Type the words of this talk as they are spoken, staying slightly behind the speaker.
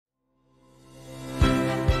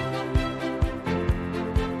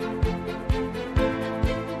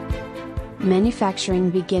Manufacturing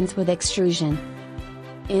begins with extrusion.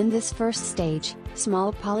 In this first stage,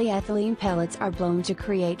 small polyethylene pellets are blown to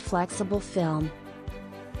create flexible film,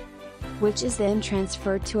 which is then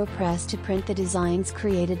transferred to a press to print the designs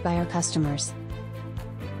created by our customers.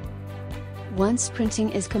 Once printing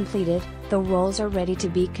is completed, the rolls are ready to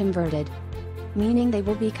be converted, meaning they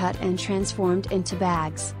will be cut and transformed into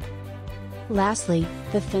bags. Lastly,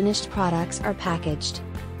 the finished products are packaged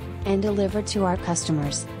and delivered to our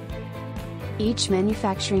customers. Each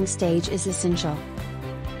manufacturing stage is essential: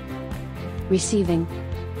 receiving,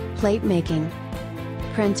 plate making,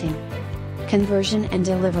 printing, conversion and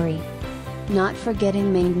delivery, not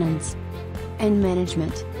forgetting maintenance and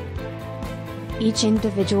management. Each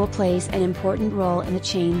individual plays an important role in the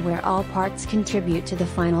chain where all parts contribute to the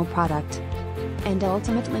final product, and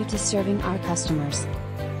ultimately to serving our customers.